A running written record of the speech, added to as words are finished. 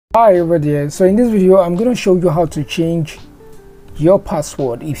Hi over there. So in this video I'm going to show you how to change your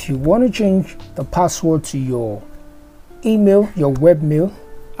password. If you want to change the password to your email, your webmail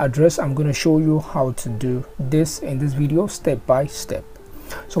address, I'm going to show you how to do this in this video step by step.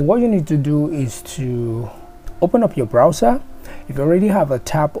 So what you need to do is to open up your browser. If you already have a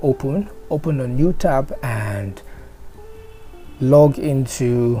tab open a new tab and log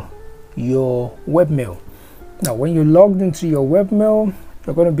into your webmail. Now when you logged into your webmail,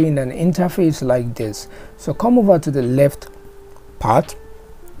 you're going to be in an interface like this. So come over to the left part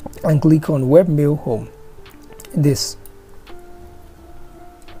and click on Webmail Home. This.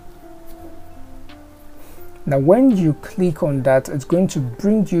 Now when you click on that, it's going to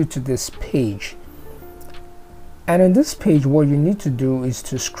bring you to this page. And in this page, what you need to do is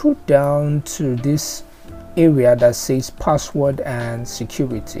to scroll down to this area that says password and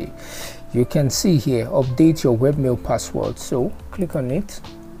security. You can see here, update your webmail password. So click on it.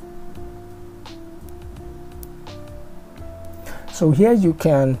 So here you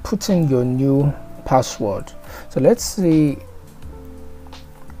can put in your new password. So let's see,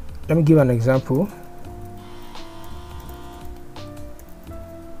 let me give an example.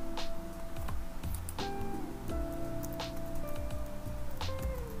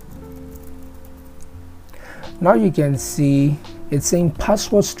 Now you can see it's saying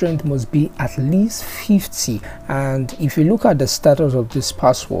password strength must be at least 50, and if you look at the status of this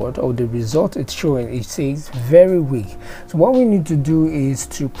password or the result it's showing, it says very weak. So what we need to do is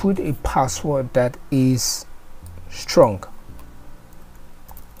to put a password that is strong.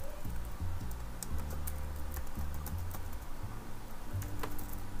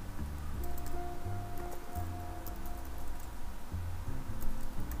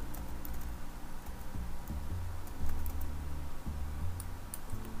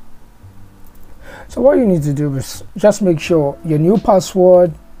 So what you need to do is just make sure your new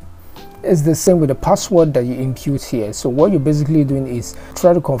password is the same with the password that you input here. So what you're basically doing is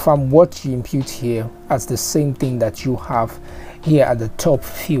try to confirm what you input here as the same thing that you have here at the top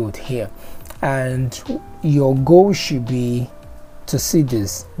field here. And your goal should be to see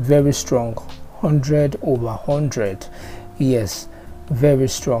this very strong, 100 over 100. Yes, very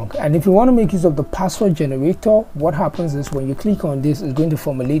strong. And if you want to make use of the password generator, what happens is when you click on this, it's going to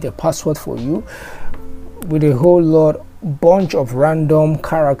formulate a password for you with a whole bunch of random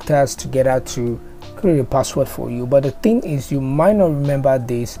characters together to create a password for you. But the thing is, you might not remember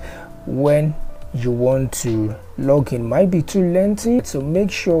this when you want to log in. Might be too lengthy, so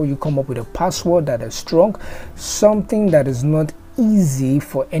make sure you come up with a password that is strong, something that is not easy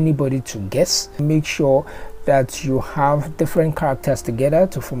for anybody to guess. Make sure that you have different characters together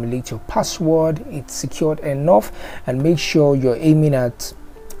to formulate your password. It's secured enough, and make sure you're aiming at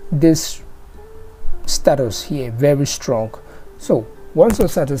this status here, very strong. So once you're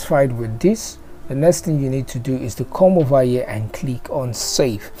satisfied with this, the next thing you need to do is to come over here and click on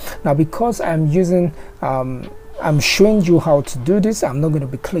save. Now because I'm showing you how to do this, I'm not going to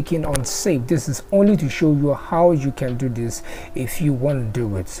be clicking on save. This is only to show you how you can do this if you want to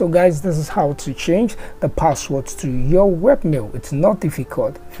do it. So guys, this is how to change the passwords to your webmail. It's not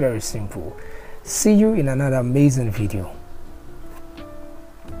difficult, very simple. See you in another amazing video.